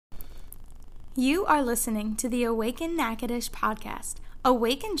You are listening to the Awaken Natchitoches podcast.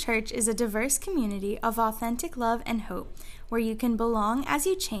 Awaken Church is a diverse community of authentic love and hope, where you can belong as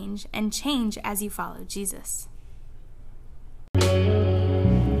you change and change as you follow Jesus. Jesus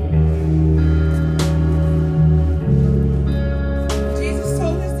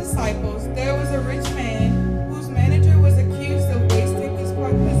told his disciples there was a rich man whose manager was accused of wasting his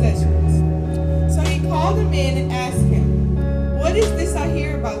possessions. So he called him in and asked him, "What is this I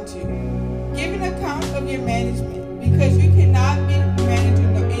hear about you? Give an account of your management, because you cannot be manager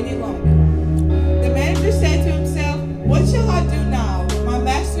any longer." The manager said to himself, "What shall I do now? My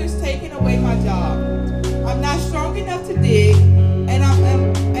master has taken away my job. I'm not strong enough to dig, and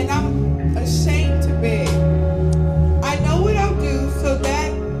I'm ashamed to beg. I know what I'll do so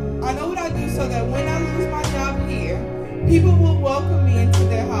that when I lose my job here, people will welcome me into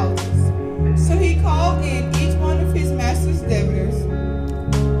their houses." So he called in each one of his master's debtors.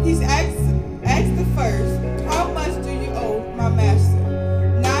 He's asked the first, "How much do you owe my master?"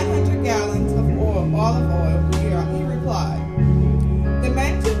 900 gallons of olive oil, he replied. The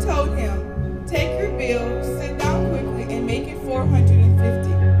manager told him, "Take your bill, sit down quickly, and make it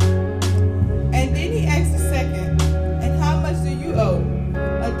 450. And then he asked the second, "And how much do you owe?"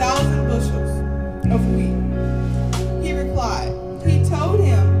 1,000 bushels of wheat. He replied. He told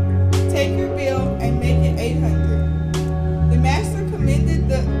him, "Take your bill and make it 800. The master commended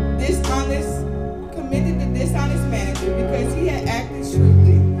the dishonest manager because he had acted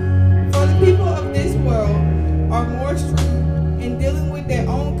shrewdly. For the people of this world are more shrewd in dealing with their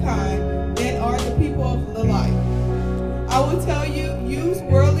own kind than are the people of the light. I will tell you, use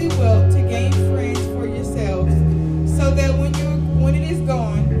worldly wealth to gain friends for yourselves, so that when it is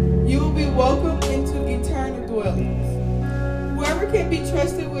gone, you will be welcomed into eternal dwellings. Whoever can be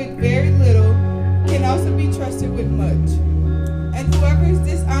trusted with very little can also be trusted with much. And whoever is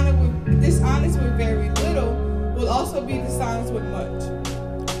dishonest with very little will also be dishonest with much.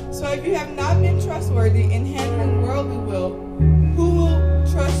 So if you have not been trustworthy in handling worldly wealth, who will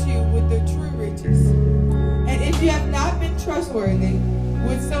trust you with the true riches? And if you have not been trustworthy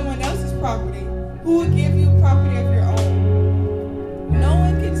with someone else's property, who will give you property of your own? No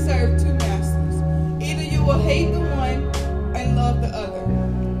one can serve two masters. Either you will hate the one and love the other,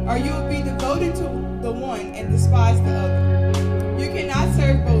 or you will be devoted to the one and despise the other. You cannot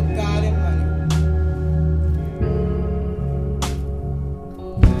serve both God and money."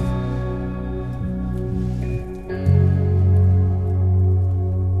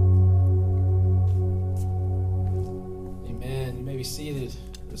 Amen. You may be seated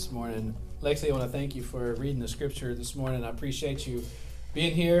this morning. Lexi, I want to thank you for reading the scripture this morning. I appreciate you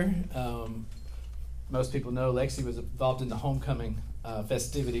being here. Most people know Lexi was involved in the homecoming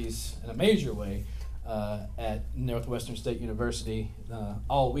festivities in a major way at Northwestern State University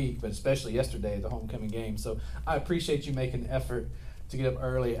all week, but especially yesterday at the homecoming game. So I appreciate you making the effort to get up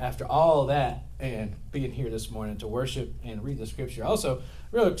early after all that and being here this morning to worship and read the scripture. Also,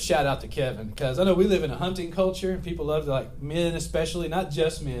 real shout out to Kevin, because I know we live in a hunting culture and people love to, like, men especially, not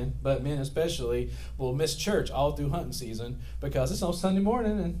just men, but men especially will miss church all through hunting season because it's on Sunday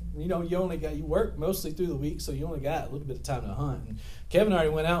morning and you work mostly through the week, so you only got a little bit of time to hunt. And Kevin already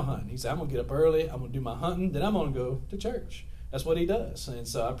went out hunting. He said, "I'm going to get up early, I'm going to do my hunting, then I'm going to go to church." That's what he does. And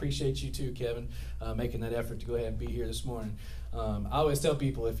so I appreciate you too, Kevin, making that effort to go ahead and be here this morning. I always tell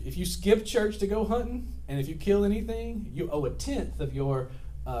people, if you skip church to go hunting, and if you kill anything, you owe 1/10 of your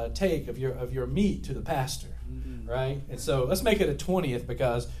take of your meat to the pastor, right? And so let's make it a 20th,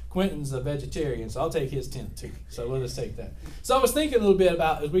 because Quentin's a vegetarian, so I'll take his 10th too. So we'll just take that. So I was thinking a little bit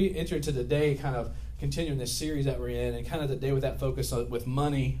about, as we enter into the day, kind of continuing this series that we're in, and kind of the day with that focus with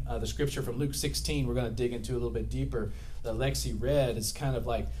money, the scripture from Luke 16 we're going to dig into a little bit deeper that Lexi read. It's kind of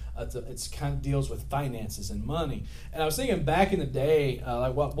like it's kind of deals with finances and money. And I was thinking back in the day,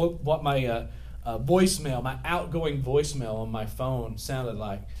 like what my voicemail, my outgoing voicemail on my phone sounded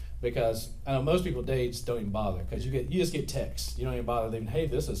like, because I know most people dates don't even bother, because you just get texts. You don't even bother leaving, "Hey,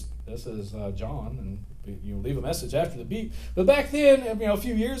 this is John," and you leave a message after the beep. But back then, a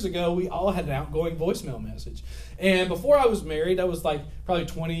few years ago, we all had an outgoing voicemail message. And before I was married, I was like probably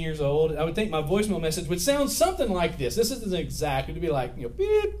 20 years old. I would think my voicemail message would sound something like this. This isn't exact. It would be like,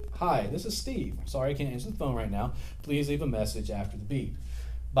 beep, "Hi, this is Steve. Sorry I can't answer the phone right now. Please leave a message after the beep.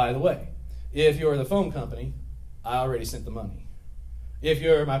 By the way, if you're the phone company, I already sent the money. If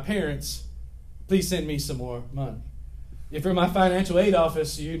you're my parents, please send me some more money. If you're my financial aid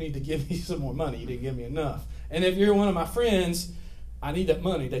office, you need to give me some more money. You didn't give me enough. And if you're one of my friends, I need that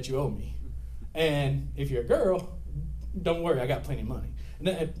money that you owe me. And if you're a girl, don't worry, I got plenty of money." And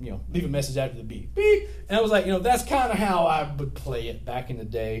then, leave a message after the beep. Beep. And I was like, that's kind of how I would play it back in the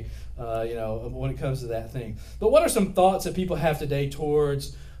day, when it comes to that thing. But what are some thoughts that people have today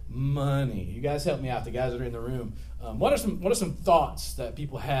towards money? You guys help me out, the guys that are in the room. What are some thoughts that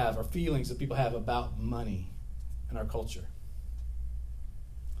people have or feelings that people have about money in our culture?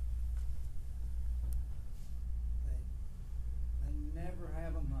 They never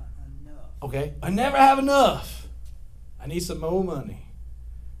have enough. Okay, I never have enough. I need some more money.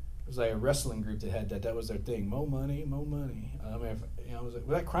 It was like a wrestling group that had that. That was their thing. More money, more money. I mean, was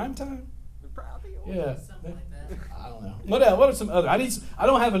that Crime Time? Probably. Yeah. Something like that. I don't know. What else? What are some other? I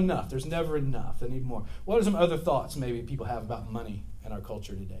don't have enough. There's never enough. I need more. What are some other thoughts maybe people have about money in our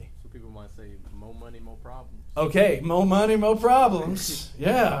culture today? So people might say, more money, more problems. Okay, more money, more problems.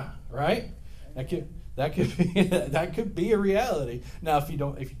 Yeah, right. That could be a reality. Now, if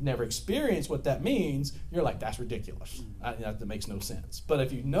you've never experienced what that means, you're like, that's ridiculous. That makes no sense. But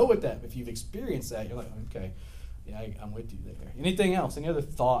if you've experienced that, you're like, okay, yeah, I'm with you there. Anything else? Any other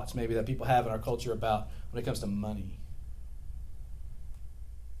thoughts maybe that people have in our culture about when it comes to money?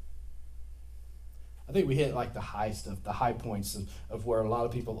 I think we hit like the high stuff, the high points of where a lot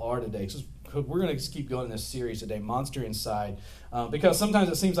of people are today. So we're going to keep going in this series today, Monster Inside, because sometimes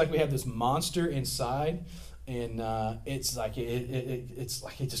it seems like we have this monster inside, and it's like it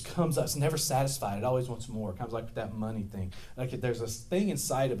just comes up. It's never satisfied. It always wants more. It comes like that money thing. Like there's this thing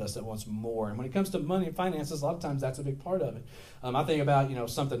inside of us that wants more. And when it comes to money and finances, a lot of times that's a big part of it. I think about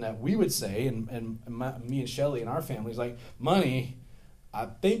something that we would say, and me and Shelly and our family is like money. I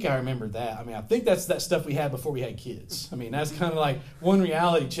think I remember that. I mean, I think that's that stuff we had before we had kids. I mean, that's kind of like one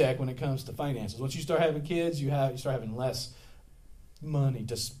reality check when it comes to finances. Once you start having kids, you start having less money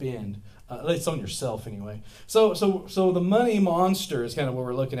to spend, at least on yourself anyway. So the money monster is kind of what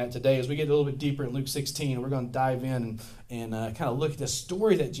we're looking at today as we get a little bit deeper in Luke 16. We're going to dive in and kind of look at the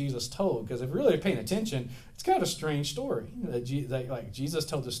story that Jesus told, because if you're really paying attention, it's kind of a strange story. Jesus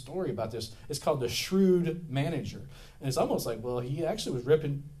told this story about this. It's called the shrewd manager. And it's almost like, well, he actually was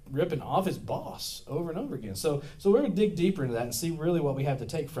ripping off his boss over and over again. So we're going to dig deeper into that and see really what we have to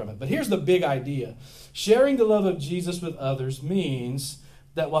take from it. But here's the big idea. Sharing the love of Jesus with others means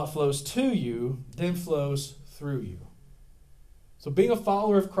that what flows to you then flows through you. So being a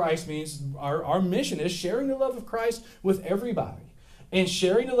follower of Christ means our mission is sharing the love of Christ with everybody. And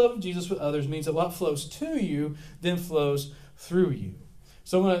sharing the love of Jesus with others means that what flows to you then flows through you.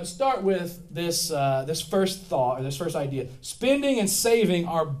 So I'm going to start with this first thought, or this first idea. Spending and saving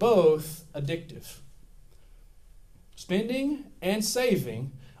are both addictive. Spending and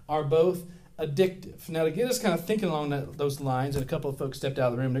saving are both addictive. Now, to get us kind of thinking along those lines, and a couple of folks stepped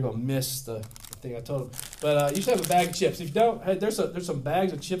out of the room, they're going to miss the thing I told them. But you should have a bag of chips. If you don't, hey, there's some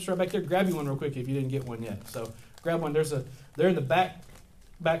bags of chips right back there. Grab you one real quick if you didn't get one yet. So grab one. They're in the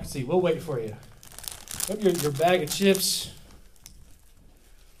back seat. We'll wait for you. Grab your bag of chips.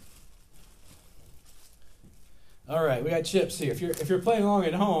 All right, we got chips here. If you're playing along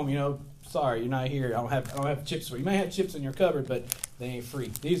at home, sorry, you're not here. I don't have chips for you. You may have chips in your cupboard, but they ain't free.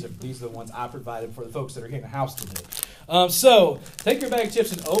 These are the ones I provided for the folks that are here in the house today. So take your bag of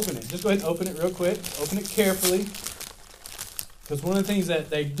chips and open it. Just go ahead and open it real quick. Open it carefully, because one of the things that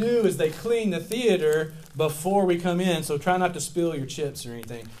they do is they clean the theater before we come in. So try not to spill your chips or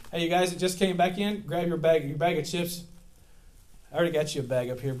anything. Hey, you guys that just came back in, grab your bag of chips. I already got you a bag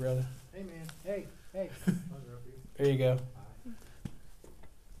up here, brother. Hey, man. Hey. There you go.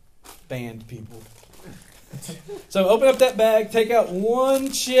 Banned people. So open up that bag, take out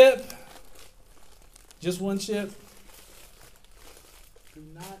one chip. Just one chip. Do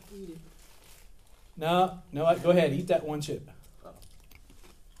not eat it. No, go ahead, eat that one chip.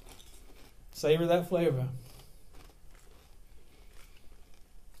 Savor that flavor.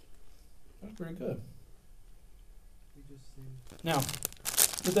 That's pretty good. Now,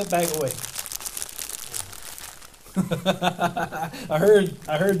 put that bag away. I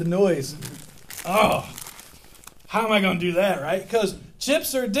heard the noise. Oh, how am I going to do that, right? Because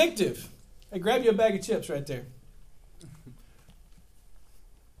chips are addictive. Hey, grab you a bag of chips right there.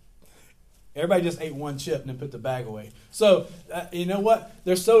 Everybody just ate one chip and then put the bag away. So, you know what?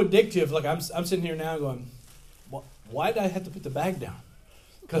 They're so addictive. Look, I'm sitting here now going, why did I have to put the bag down?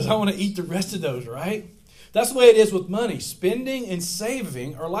 Because I want to eat the rest of those, right? That's the way it is with money. Spending and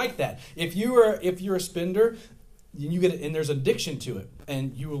saving are like that. If you're a spender, you get it, and there's addiction to it,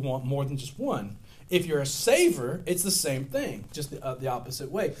 and you will want more than just one. If you're a saver, it's the same thing, just the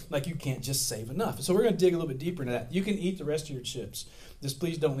opposite way. Like you can't just save enough. So we're going to dig a little bit deeper into that. You can eat the rest of your chips. Just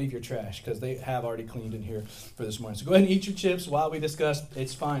please don't leave your trash because they have already cleaned in here for this morning. So go ahead and eat your chips while we discuss.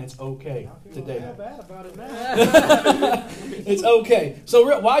 It's fine. It's okay today. I feel bad about it now. It's okay.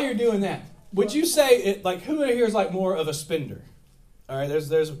 So while you're doing that, would you say it like who here is like more of a spender? All right,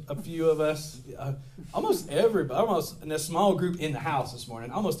 there's a few of us, almost everybody, almost in a small group in the house this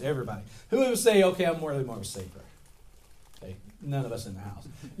morning, almost everybody. Who would say, okay, I'm more of a saver? Okay, none of us in the house.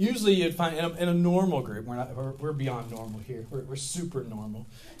 Usually you'd find in a normal group, we're beyond normal here. We're super normal,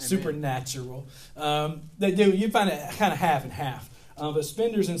 supernatural. You'd find it kind of half and half. But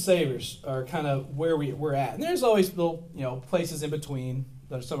spenders and savers are kind of where we're at. And there's always little places in between.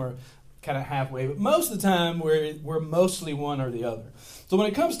 Some are kind of halfway, but most of the time we're mostly one or the other. So when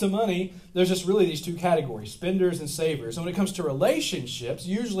it comes to money, there's just really these two categories, spenders and savers. And when it comes to relationships,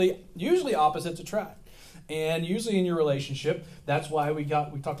 usually opposites attract. And usually in your relationship, that's why we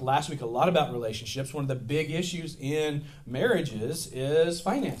talked last week a lot about relationships. One of the big issues in marriages is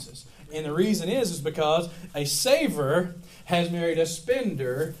finances. And the reason is because a saver has married a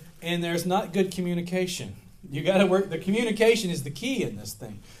spender and there's not good communication. You got to work. The communication is the key in this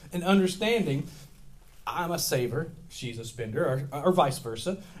thing. And understanding, I'm a saver, she's a spender, or vice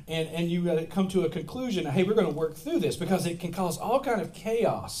versa. And you got to come to a conclusion, hey, we're going to work through this because it can cause all kind of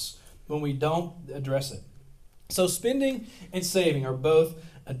chaos when we don't address it. So spending and saving are both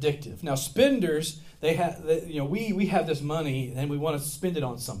addictive. Now, spenders, we have this money and we want to spend it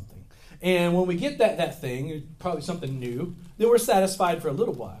on something. And when we get that thing, probably something new, then we're satisfied for a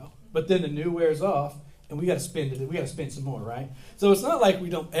little while. But then the new wears off. And we got to spend it. We got to spend some more, right? So it's not like we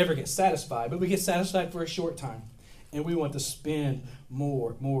don't ever get satisfied, but we get satisfied for a short time, and we want to spend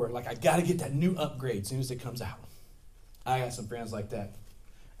more. Like I got to get that new upgrade as soon as it comes out. I got some friends like that.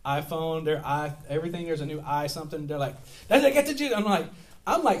 iPhone, everything. There's a new something. They're like, "Did I get to do?"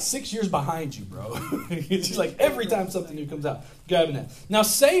 I'm like 6 years behind you, bro. It's just like every time something new comes out, grabbing that. Now,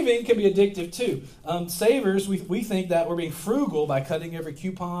 saving can be addictive too. Savers, we think that we're being frugal by cutting every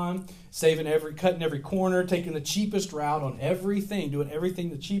coupon, cutting every corner, taking the cheapest route on everything, doing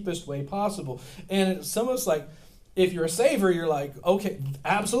everything the cheapest way possible. And some of us like, if you're a saver, you're like, okay,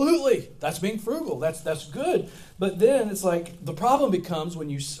 absolutely, that's being frugal. That's good. But then it's like the problem becomes when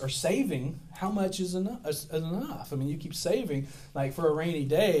you are saving, how much is enough? I mean, you keep saving like for a rainy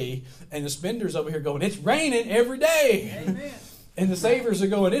day, and the spenders over here going, it's raining every day. Amen. And the savers are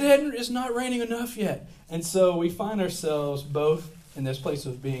going, it's not raining enough yet. And so we find ourselves both in this place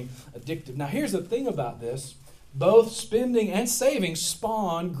of being addicted. Now, here's the thing about this. Both spending and saving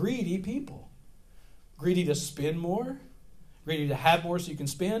spawn greedy people. Greedy to spend more, greedy to have more so you can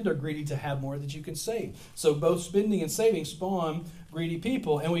spend, or greedy to have more that you can save. So both spending and saving spawn greedy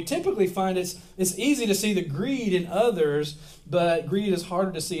people. And we typically find it's easy to see the greed in others, but greed is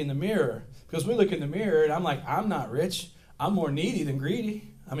harder to see in the mirror. Because we look in the mirror and I'm like, I'm not rich. I'm more needy than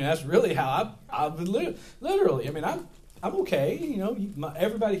greedy. I mean, that's really how I would literally. I mean, I'm okay.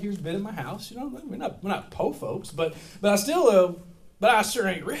 Everybody here's been in my house. We're not po folks, but I still, but I sure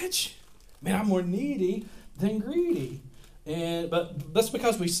ain't rich. Man, I'm more needy than greedy. But that's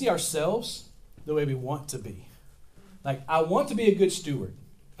because we see ourselves the way we want to be. Like, I want to be a good steward.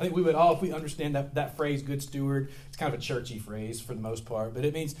 I think we would all, if we understand that phrase, good steward, it's kind of a churchy phrase for the most part, but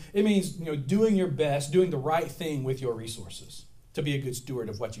it means doing your best, doing the right thing with your resources to be a good steward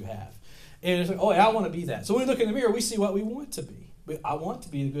of what you have. And it's like, oh, I want to be that. So when we look in the mirror, we see what we want to be. I want to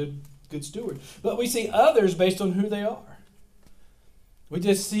be a good steward. But we see others based on who they are. We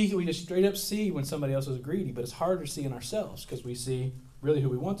just straight up see when somebody else is greedy, but it's harder to see in ourselves because we see really who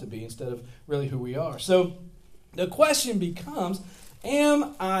we want to be instead of really who we are. So the question becomes,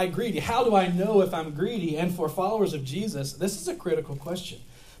 am I greedy? How do I know if I'm greedy? And for followers of Jesus, this is a critical question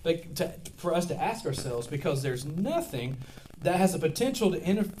for us to ask ourselves, because there's nothing that has the potential to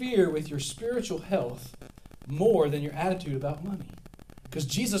interfere with your spiritual health more than your attitude about money. Because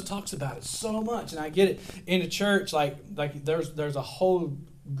Jesus talks about it so much, and I get it in the church. Like there's a whole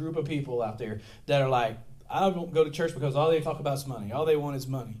group of people out there that are like, I don't go to church because all they talk about is money. All they want is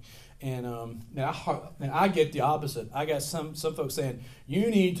money. And I get the opposite. I got some folks saying,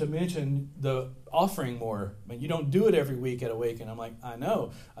 you need to mention the offering more. I mean, you don't do it every week at Awaken. I'm like, I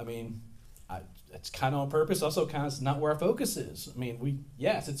know. I mean, it's kind of on purpose. Also, kind of not where our focus is. I mean,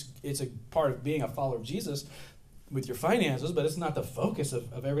 it's a part of being a follower of Jesus with your finances, but it's not the focus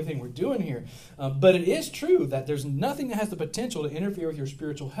of everything we're doing here. But it is true that there's nothing that has the potential to interfere with your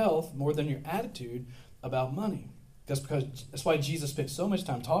spiritual health more than your attitude about money. That's why Jesus spent so much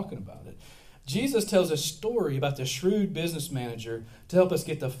time talking about it. Jesus tells a story about the shrewd business manager to help us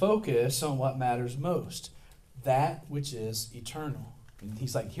get the focus on what matters most, that which is eternal. And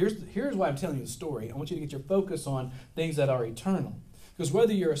he's like, here's why I'm telling you the story. I want you to get your focus on things that are eternal. Because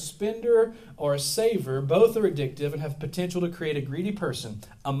whether you're a spender or a saver, both are addictive and have potential to create a greedy person,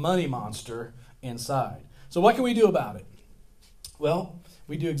 a money monster inside. So what can we do about it? Well,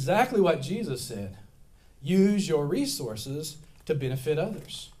 we do exactly what Jesus said. Use your resources to benefit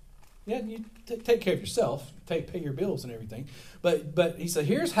others. Yeah, you take care of yourself, pay your bills and everything. But he said,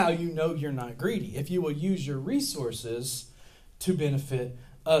 here's how you know you're not greedy. If you will use your resources to benefit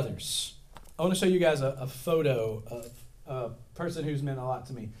others. I want to show you guys a photo of a person who's meant a lot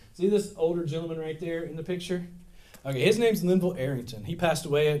to me. See this older gentleman right there in the picture? Okay, his name's Linville Arrington. He passed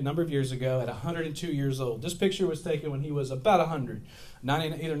away a number of years ago at 102 years old. This picture was taken when he was about 100,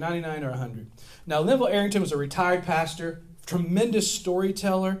 either 99 or 100. Now, Linville Arrington was a retired pastor, tremendous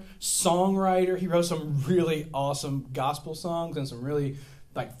storyteller, songwriter. He wrote some really awesome gospel songs and some really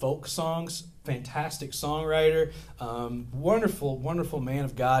folk songs. Fantastic songwriter, wonderful, wonderful man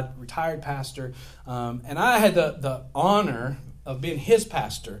of God, retired pastor. And I had the honor of being his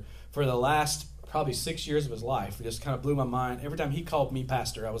pastor for the last probably 6 years of his life. It just kind of blew my mind. Every time he called me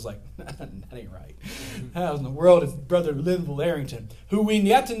pastor, I was like, that ain't right. How in the world is Brother Linville Arrington, who we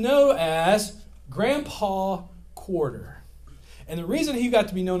got to know as Grandpa Quarter. And the reason he got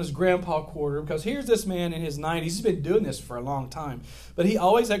to be known as Grandpa Quarter, because here's this man in his 90s. He's been doing this for a long time. But he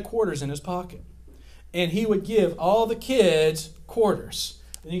always had quarters in his pocket. And he would give all the kids quarters.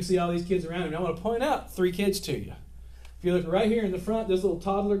 And you can see all these kids around him. And I want to point out 3 kids to you. If you look right here in the front, this little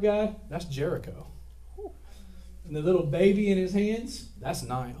toddler guy, that's Jericho. And the little baby in his hands, that's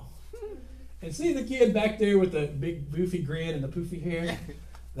Niall. And see the kid back there with the big goofy grin and the poofy hair?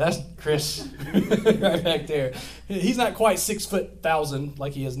 That's Chris right back there. He's not quite 6'1,000"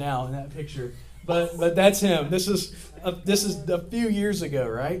 like he is now in that picture, but that's him. This is a few years ago,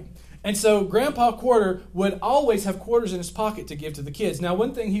 right? And so Grandpa Quarter would always have quarters in his pocket to give to the kids. Now,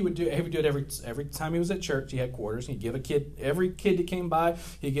 one thing he would do it every time he was at church. He had quarters. He'd give every kid that came by,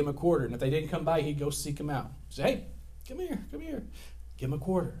 he'd give him a quarter. And if they didn't come by, he'd go seek them out. He'd say, hey, come here. Give him a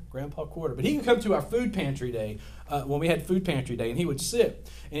quarter, Grandpa Quarter. But he could come to our food pantry day when we had food pantry day, and he would sit.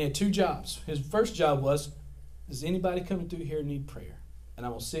 And he had 2 jobs. His first job was, does anybody coming through here need prayer? And I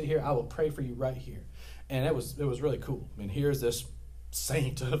will sit here. I will pray for you right here. And it was really cool. I mean, here's this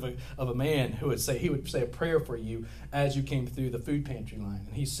saint of a man who would say a prayer for you as you came through the food pantry line.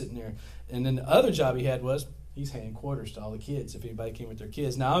 And he's sitting there. And then the other job he had was, he's handing quarters to all the kids if anybody came with their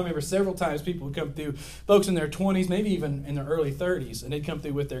kids. Now, I remember several times people would come through, folks in their 20s, maybe even in their early 30s, and they'd come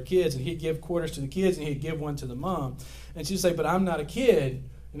through with their kids, and he'd give quarters to the kids, and he'd give one to the mom. And she'd say, but I'm not a kid.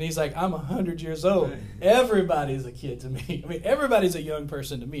 And he's like, I'm 100 years old. Everybody's a kid to me. I mean, everybody's a young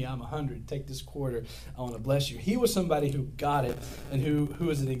person to me. I'm 100. Take this quarter. I want to bless you. He was somebody who got it and who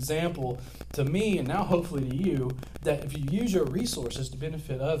is an example to me and now hopefully to you that if you use your resources to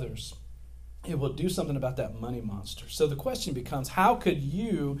benefit others, it will do something about that money monster. So the question becomes, how could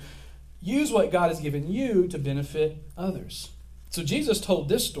you use what God has given you to benefit others? So Jesus told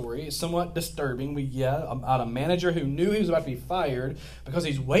this story. It's somewhat disturbing. About a manager who knew he was about to be fired because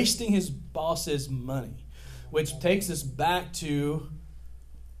he's wasting his boss's money, which takes us back to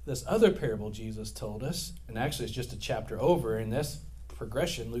this other parable Jesus told us, and actually it's just a chapter over in this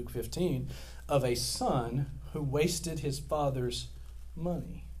progression, Luke 15, of a son who wasted his father's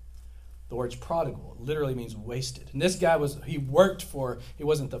money. The word's prodigal. It literally means wasted. And this guy he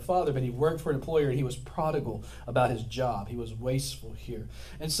wasn't the father, but he worked for an employer, and he was prodigal about his job. He was wasteful here.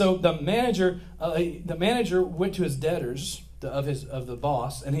 And so the manager went to his debtors of the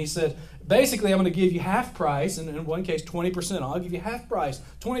boss, and he said, basically, I'm going to give you half price, and in one case, 20% off. I'll give you half price,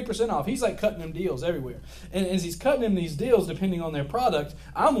 20% off. He's like cutting them deals everywhere. And as he's cutting them these deals, depending on their product,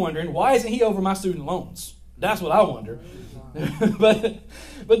 I'm wondering, why isn't he over my student loans? That's what I wonder.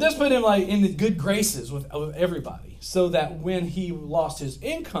 But this put him in the good graces with everybody, so that when he lost his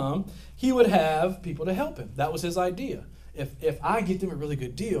income, he would have people to help him. That was his idea. If I get them a really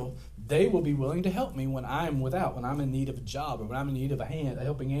good deal, they will be willing to help me when I'm without, when I'm in need of a job, or when I'm in need of a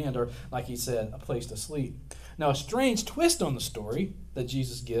helping hand, or like he said, a place to sleep. Now, a strange twist on the story that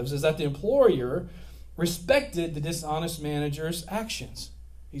Jesus gives is that the employer respected the dishonest manager's actions.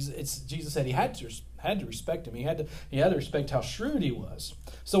 Jesus said he had to respect him. He had to respect how shrewd he was.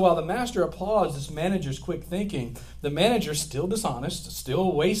 So while the master applauds this manager's quick thinking, the manager's still dishonest,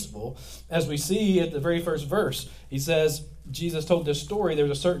 still wasteful. As we see at the very first verse, he says, Jesus told this story. There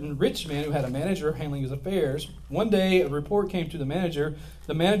was a certain rich man who had a manager handling his affairs. One day, a report came to the manager.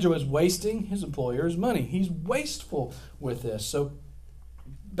 The manager was wasting his employer's money. He's wasteful with this. So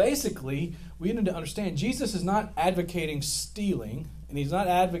basically, we need to understand Jesus is not advocating stealing, and he's not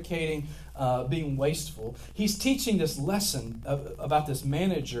advocating being wasteful. He's teaching this lesson about this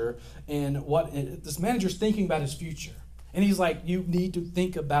manager and what this manager's thinking about his future. And he's like, you need to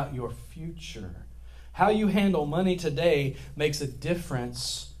think about your future. How you handle money today makes a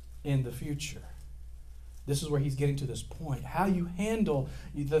difference in the future. This is where he's getting to this point. How you handle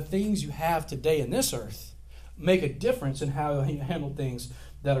the things you have today in this earth make a difference in how you handle things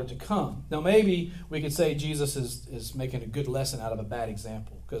that are to come. Now, maybe we could say Jesus is making a good lesson out of a bad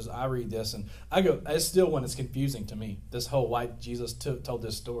example, because I read this and it's still one that's confusing to me. This whole why Jesus told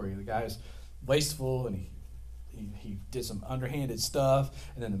this story. The guy's wasteful and he did some underhanded stuff,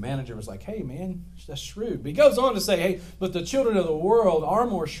 and then the manager was like, hey, man, that's shrewd. But he goes on to say, hey, but the children of the world are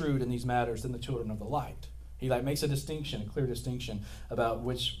more shrewd in these matters than the children of the light. He makes a clear distinction about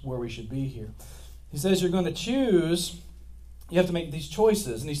where we should be here. He says you're going to choose, you have to make these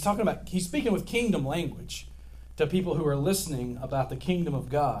choices. And he's speaking with kingdom language to people who are listening about the kingdom of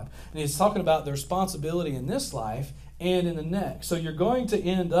God. And he's talking about the responsibility in this life and in the next. So you're going to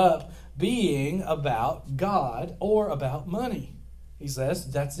end up being about God or about money. He says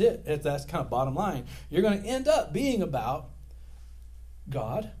that's it. That's kind of bottom line. You're going to end up being about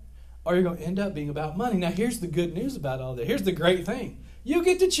God, or you're going to end up being about money. Now, here's the good news about all that. Here's the great thing. You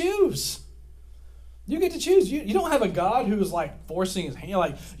get to choose. You get to choose. You don't have a God who is like forcing his hand,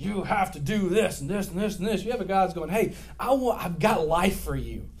 like, you have to do this and this and this and this. You have a God who's going, hey, I've got life for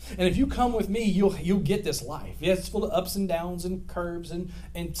you. And if you come with me, you'll get this life. Yeah, it's full of ups and downs and curves and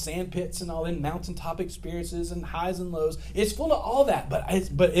sand pits and all, and mountaintop experiences and highs and lows. It's full of all that, but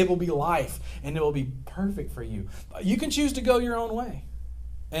it will be life, and it will be perfect for you. You can choose to go your own way.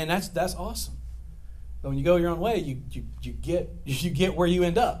 And that's awesome. But when you go your own way, you get where you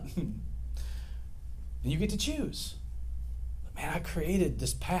end up. And you get to choose. But man, I created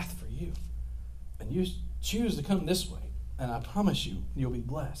this path for you. And you choose to come this way. And I promise you'll be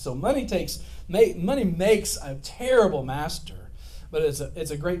blessed. So money makes a terrible master, but it's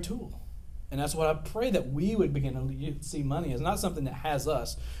a great tool. And that's what I pray, that we would begin to see money as not something that has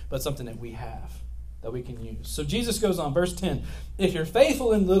us, but something that we have, that we can use. So Jesus goes on, verse 10, if you're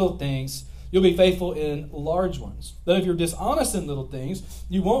faithful in little things, you'll be faithful in large ones. But if you're dishonest in little things,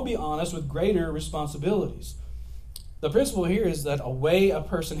 you won't be honest with greater responsibilities. The principle here is that a way a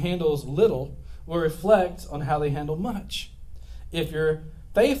person handles little will reflect on how they handle much. If you're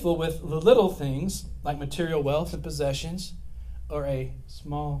faithful with the little things, like material wealth and possessions, or a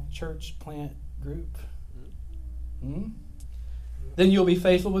small church plant group, then you'll be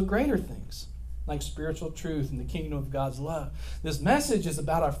faithful with greater things, like spiritual truth and the kingdom of God's love. This message is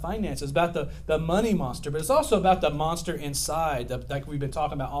about our finances, about the money monster, but it's also about the monster inside, like we've been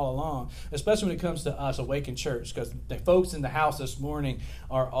talking about all along, especially when it comes to us, Awaken Church, because the folks in the house this morning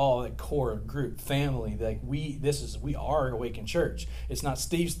are all a core group, family. Like we are Awaken Church. It's not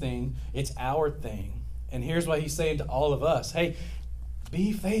Steve's thing, it's our thing. And here's what he's saying to all of us. Hey,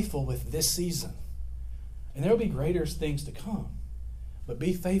 be faithful with this season. And there will be greater things to come. But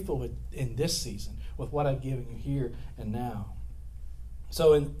be faithful in this season with what I've given you here and now.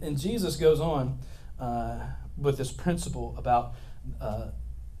 So, and Jesus goes on with this principle about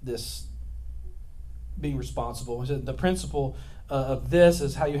this being responsible. He said the principle of this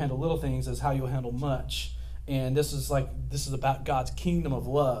is how you handle little things is how you'll handle much. And this is about God's kingdom of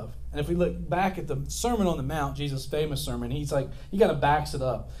love. And if we look back at the Sermon on the Mount, Jesus' famous sermon, he kind of backs it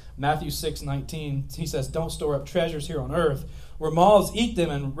up. Matthew 6:19, he says, don't store up treasures here on earth, where moths eat them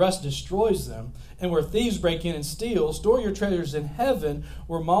and rust destroys them, and where thieves break in and steal. Store your treasures in heaven,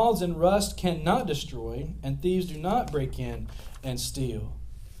 where moths and rust cannot destroy, and thieves do not break in and steal.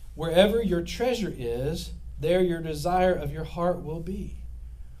 Wherever your treasure is, there your desire of your heart will be.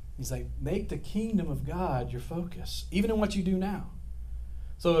 He's like, make the kingdom of God your focus, even in what you do now.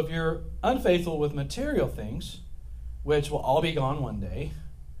 So if you're unfaithful with material things, which will all be gone one day,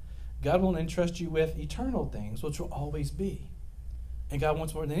 God will entrust you with eternal things, which will always be. And God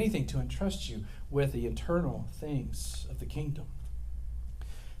wants more than anything to entrust you with the eternal things of the kingdom.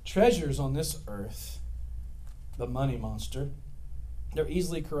 Treasures on this earth, the money monster, they're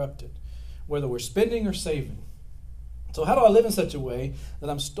easily corrupted, whether we're spending or saving. So how do I live in such a way that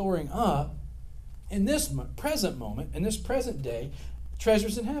I'm storing up in this present moment, in this present day,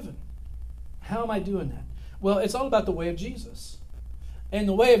 treasures in heaven? How am I doing that? Well, it's all about the way of Jesus. And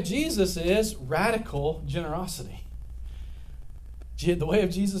the way of Jesus is radical generosity. The way of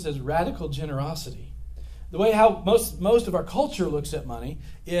Jesus is radical generosity. The way how most of our culture looks at money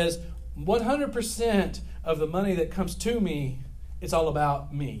is 100% of the money that comes to me, it's all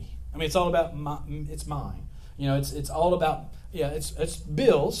about me. I mean, it's all about it's mine. You know, it's all about Yeah, it's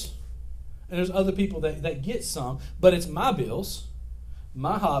bills, and there's other people that get some, but it's my bills,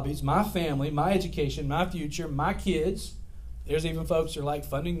 my hobbies, my family, my education, my future, my kids. There's even folks who are like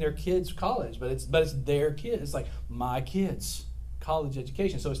funding their kids' college, but it's their kids. It's like my kids' college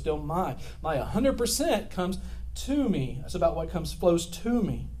education. So it's still mine. My 100% comes to me. That's about what flows to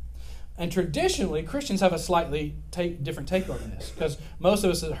me. And traditionally, Christians have a slightly different take on this, because most of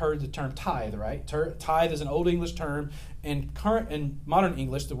us have heard the term tithe, right? Tithe is an Old English term. In modern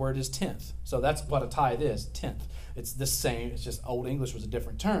English, the word is tenth. So that's what a tithe is, tenth. It's the same. It's just Old English was a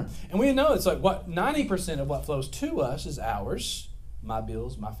different term. And we know it's like 90% of what flows to us is ours, my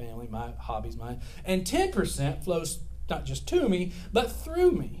bills, my family, my hobbies, and 10% flows not just to me, but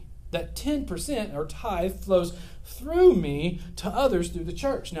through me. That 10% or tithe flows through me to others through the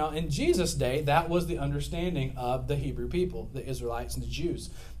church. Now, in Jesus' day, that was the understanding of the Hebrew people, the Israelites and the Jews.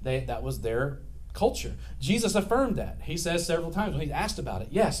 That was their culture. Jesus affirmed that. He says several times when he's asked about it,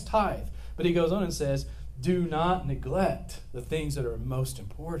 yes, tithe. But he goes on and says, do not neglect the things that are most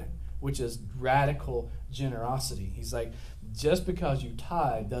important, which is radical generosity. He's like, just because you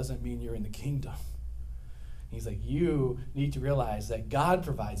tithe doesn't mean you're in the kingdom. He's like, you need to realize that God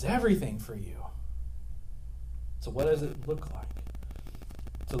provides everything for you. So what does it look like?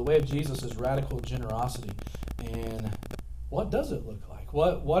 So the way of Jesus is radical generosity. And what does it look like?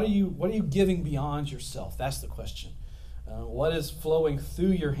 What are you giving beyond yourself? That's the question. What is flowing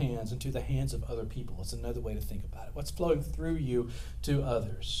through your hands into the hands of other people? It's another way to think about it. What's flowing through you to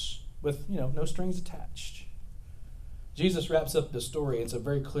others with, no strings attached? Jesus wraps up the story. It's a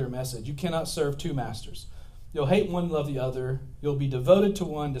very clear message. You cannot serve two masters. You'll hate one, love the other. You'll be devoted to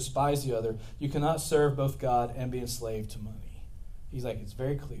one, despise the other. You cannot serve both God and be enslaved to money. He's like, it's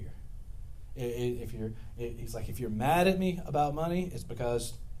very clear. He's like, if you're mad at me about money, it's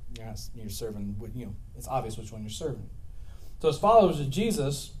because you're serving. It's obvious which one you're serving. So as followers of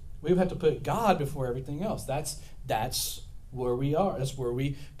Jesus, we have to put God before everything else. That's where we are. That's where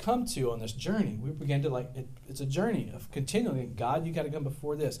we come to on this journey. We begin to it's a journey of continually, God, you got to come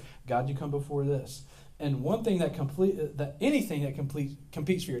before this. God, you come before this. And one thing anything that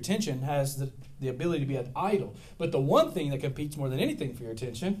competes for your attention has the ability to be an idol. But the one thing that competes more than anything for your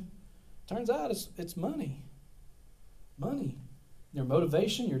attention, turns out it's money. Money. Your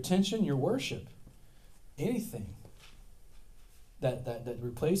motivation, your attention, your worship. Anything that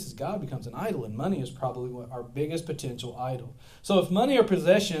replaces God becomes an idol, and money is probably our biggest potential idol. So if money or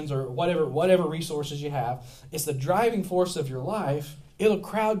possessions or whatever resources you have, it's the driving force of your life, it'll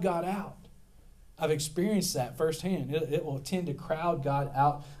crowd God out. I've experienced that firsthand. It will tend to crowd God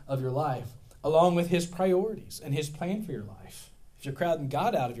out of your life, along with His priorities and His plan for your life. If you're crowding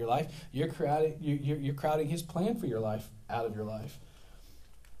God out of your life, you're crowding His plan for your life out of your life.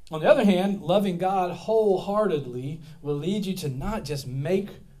 On the other hand, loving God wholeheartedly will lead you to not just make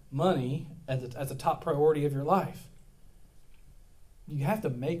money as the top priority of your life. You have to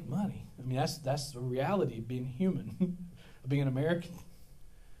make money. I mean, that's the reality of being human, of being an American.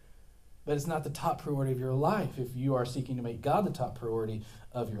 But it's not the top priority of your life if you are seeking to make God the top priority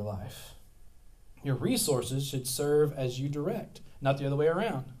of your life. Your resources should serve as you direct, not the other way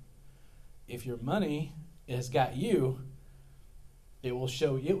around. If your money has got you, it will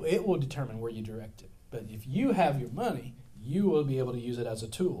show you, it will determine where you direct it. But if you have your money, you will be able to use it as a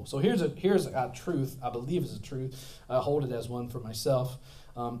tool. So here's a truth, I believe is a truth. I hold it as one for myself.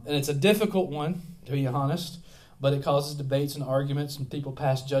 And it's a difficult one, to be honest, but it causes debates and arguments, and people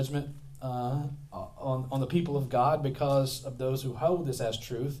pass judgment on the people of God because of those who hold this as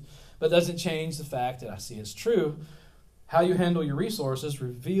truth, but doesn't change the fact that I see as true. How you handle your resources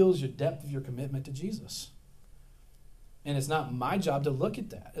reveals your depth of your commitment to Jesus. And it's not my job to look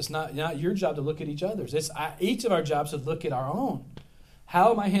at that. It's not your job to look at each other's. It's each of our jobs to look at our own.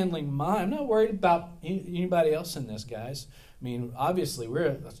 How am I handling mine? I'm not worried about anybody else in this, guys. I mean, obviously, we're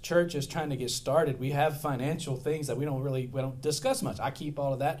a church is trying to get started. We have financial things that we don't discuss much. I keep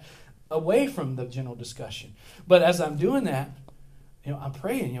all of that away from the general discussion. But as I'm doing that, I'm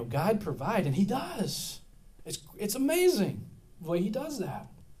praying, God provide, and He does. It's amazing the way He does that.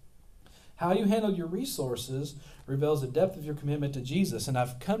 How you handle your resources reveals the depth of your commitment to Jesus. And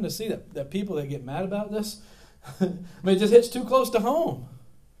I've come to see that people that get mad about this, it just hits too close to home.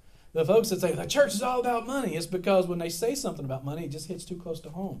 The folks that say, the church is all about money, it's because when they say something about money, it just hits too close to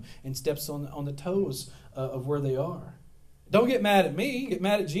home and steps on the toes of where they are. Don't get mad at me, get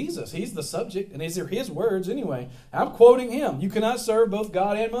mad at Jesus. He's the subject, and these are His words anyway. I'm quoting Him. You cannot serve both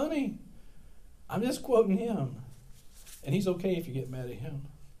God and money. I'm just quoting Him. And He's okay if you get mad at Him.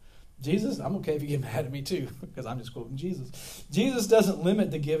 Jesus, I'm okay if you get mad at me too, because I'm just quoting Jesus. Jesus doesn't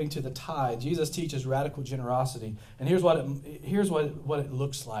limit the giving to the tithe. Jesus teaches radical generosity. And here's what it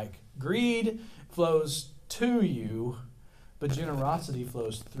looks like. Greed flows to you, but generosity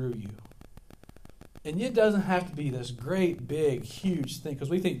flows through you. And it doesn't have to be this great, big, huge thing, because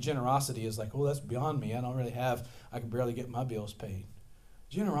we think generosity is like, oh, that's beyond me. I can barely get my bills paid.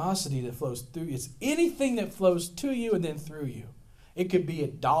 Generosity that flows through you, it's anything that flows to you and then through you. It could be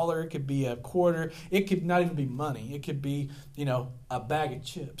 $1, it could be a quarter, it could not even be money. It could be, a bag of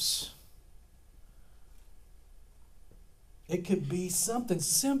chips. It could be something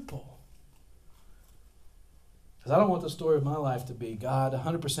simple. Because I don't want the story of my life to be, God,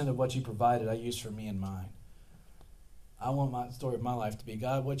 100% of what you provided I used for me and mine. I want my story of my life to be,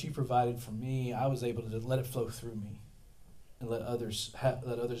 God, what you provided for me, I was able to let it flow through me and let others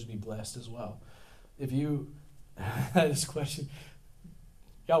be blessed as well. If you had this question,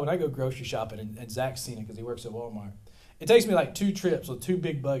 when I go grocery shopping, and Zach's seen it because he works at Walmart, it takes me like 2 trips with 2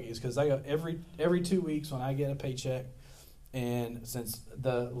 big buggies, because I go every 2 weeks when I get a paycheck, and since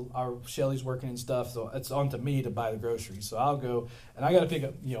our Shelly's working and stuff, so it's on to me to buy the groceries. So I'll go, and I got to pick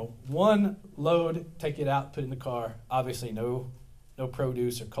up, 1 load, take it out, put it in the car. Obviously, no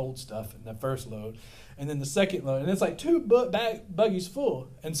produce or cold stuff in the first load, and then the second load, and it's like 2 buggies full.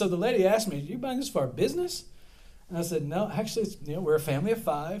 And so the lady asked me, "Are you buying this for our business?" And I said, "No, actually, it's, we're a family of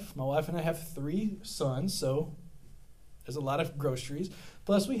 5. My wife and I have 3 sons, so there's a lot of groceries.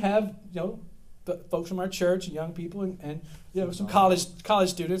 Plus, we have, folks from our church and young people and some college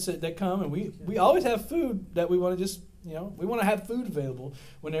students that come, and we always have food that we want to just, we want to have food available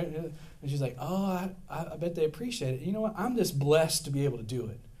when they're." And she's like, "Oh, I bet they appreciate it." You know what? I'm just blessed to be able to do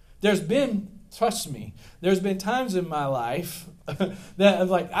it. Trust me, there's been times in my life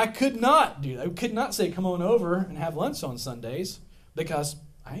that I could not do that. I could not say, "Come on over and have lunch on Sundays," because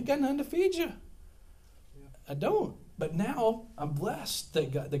I ain't got nothing to feed you. Yeah. I don't. But now I'm blessed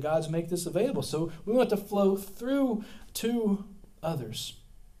that God's make this available. So we want to flow through to others.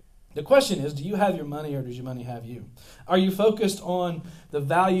 The question is, do you have your money, or does your money have you? Are you focused on the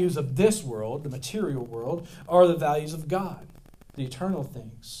values of this world, the material world, or the values of God, the eternal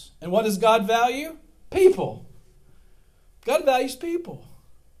things? And what does God value? People. God values people.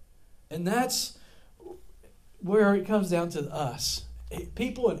 And that's where it comes down to us.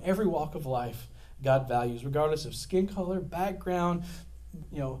 People in every walk of life, God values, regardless of skin color, background,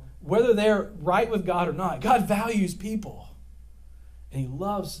 whether they're right with God or not. God values people. And He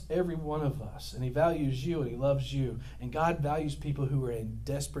loves every one of us. And He values you, and He loves you. And God values people who are in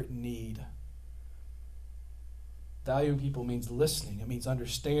desperate need. Valuing people means listening. It means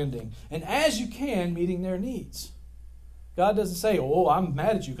understanding. And as you can, meeting their needs. God doesn't say, "Oh, I'm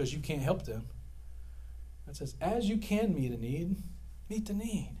mad at you because you can't help them." It says, as you can meet a need, meet the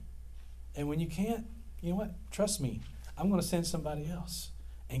need. And when you can't, you know what? Trust me, I'm going to send somebody else.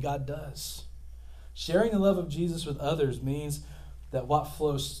 And God does. Sharing the love of Jesus with others means that what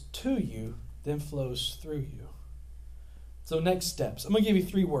flows to you then flows through you. So next steps. I'm going to give you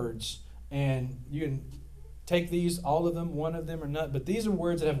 3 words. And you can take these, all of them, one of them or not. But these are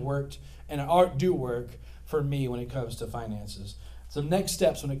words that have worked and do work for me when it comes to finances. So next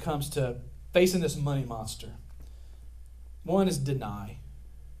steps when it comes to facing this money monster. 1 is deny.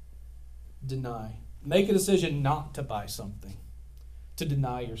 Deny. Make a decision not to buy something. To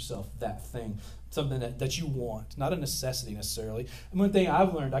deny yourself that thing. Something that you want. Not a necessity necessarily. And one thing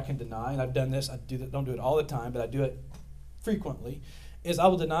I've learned I can deny, and I've done this, don't do it all the time, but I do it frequently, is I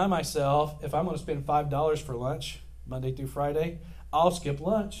will deny myself if I'm going to spend $5 for lunch, Monday through Friday, I'll skip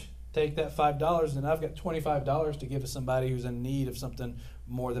lunch. Take that $5, and I've got $25 to give to somebody who's in need of something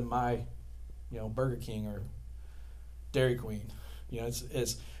more than my, Burger King or Dairy Queen. That's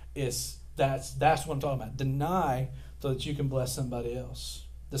what I'm talking about. Deny so that you can bless somebody else.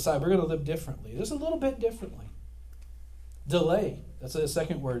 Decide we're going to live differently, just a little bit differently. Delay. That's the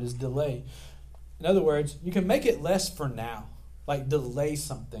second word, is delay. In other words, you can make it less for now. Like delay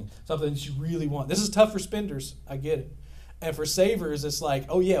something that you really want. This is tough for spenders. I get it. And for savers, it's like,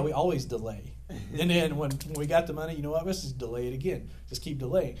 oh yeah, we always delay. And then when we got the money, let's just delay it again. Just keep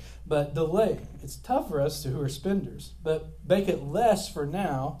delaying. But delay. It's tough for us who are spenders. But make it less for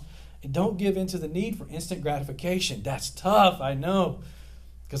now. And don't give in to the need for instant gratification. That's tough, I know.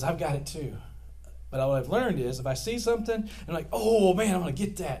 Because I've got it too. But what I've learned is if I see something, and I'm like, oh man, I'm going to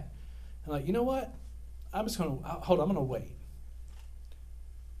get that. I'm like, you know what? I'm going to wait.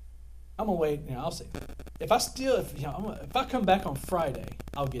 I'm going to wait, I'll say, if I come back on Friday,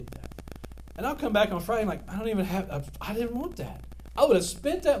 I'll get that. And I'll come back on Friday, I'm like, I didn't want that. I would have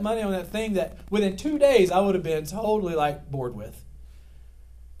spent that money on that thing that within 2 days I would have been totally bored with.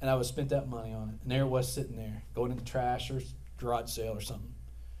 and I would have spent that money on it. And there it was sitting there, going in the trash or garage sale or something.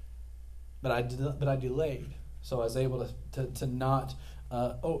 But I delayed, so I was able to not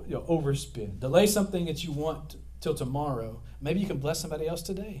overspend. Delay something that you want till tomorrow. Maybe you can bless somebody else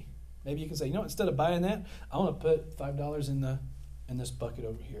today. Maybe you can say, instead of buying that, I want to put $5 in this bucket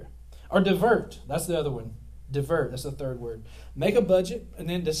over here. Or divert. That's the other one. Divert. That's the third word. Make a budget and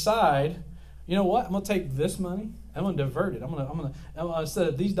then decide, you know what? I'm going to take this money. I'm going to divert it. I'm going to instead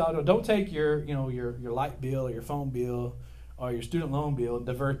of these dollars, don't take your light bill or your phone bill or your student loan bill and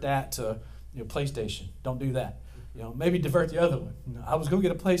divert that to PlayStation. Don't do that. Maybe divert the other one. I was going to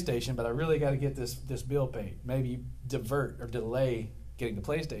get a PlayStation, but I really got to get this bill paid. Maybe you divert or delay getting the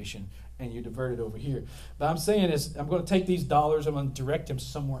PlayStation, and you divert it over here. But I'm saying is, I'm going to take these dollars, I'm going to direct them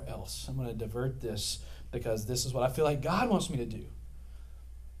somewhere else. I'm going to divert this because this is what I feel like God wants me to do.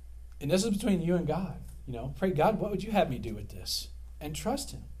 And this is between you and God. Pray, God, what would you have me do with this? And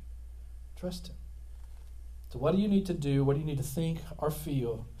trust Him. Trust Him. So what do you need to do? What do you need to think or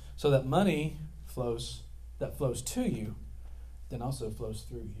feel so that money flows to you, then also flows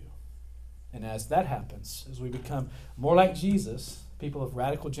through you? And as that happens, as we become more like Jesus, people of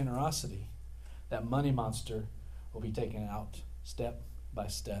radical generosity, that money monster will be taken out step by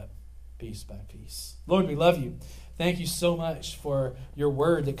step, piece by piece. Lord, we love you. Thank you so much for your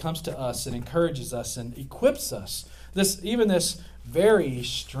word that comes to us and encourages us and equips us. This very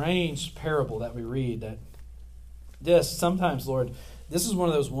strange parable that we read, sometimes, Lord, this is one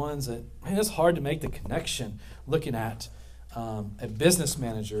of those ones that, it's hard to make the connection looking at a business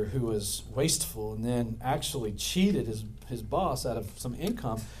manager who was wasteful and then actually cheated his boss out of some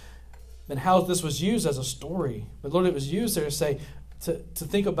income, and how this was used as a story. But Lord, it was used there to say, to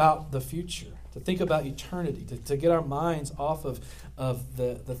think about the future, to think about eternity, to get our minds off of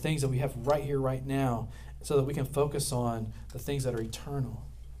the things that we have right here, right now, so that we can focus on the things that are eternal.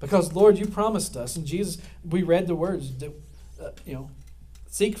 Because, Lord, you promised us, and Jesus, we read the words, that,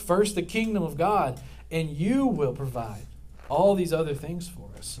 seek first the kingdom of God, and you will provide all these other things for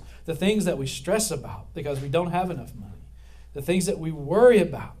us. The things that we stress about because we don't have enough money. The things that we worry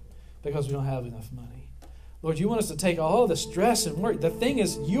about because we don't have enough money. Lord, you want us to take all the stress and worry. The thing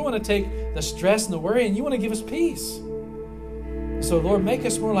is, you want to take the stress and the worry, and you want to give us peace. So, Lord, make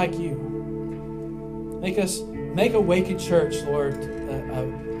us more like you. Make Awaken Church, Lord,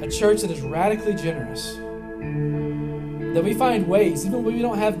 a church that is radically generous. That we find ways, even when we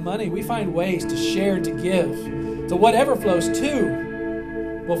don't have money, we find ways to share, to give. So whatever flows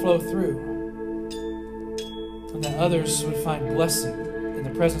to will flow through. And that others would find blessing in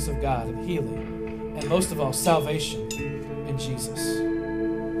the presence of God and healing. And most of all, salvation in Jesus.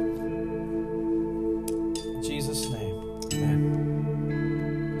 In Jesus' name,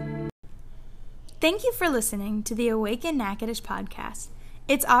 amen. Thank you for listening to the Awaken Natchitoches podcast.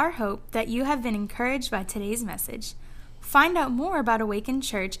 It's our hope that you have been encouraged by today's message. Find out more about Awaken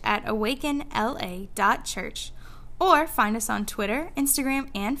Church at awakenla.church or find us on Twitter, Instagram,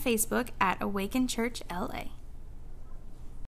 and Facebook at Awaken Church LA.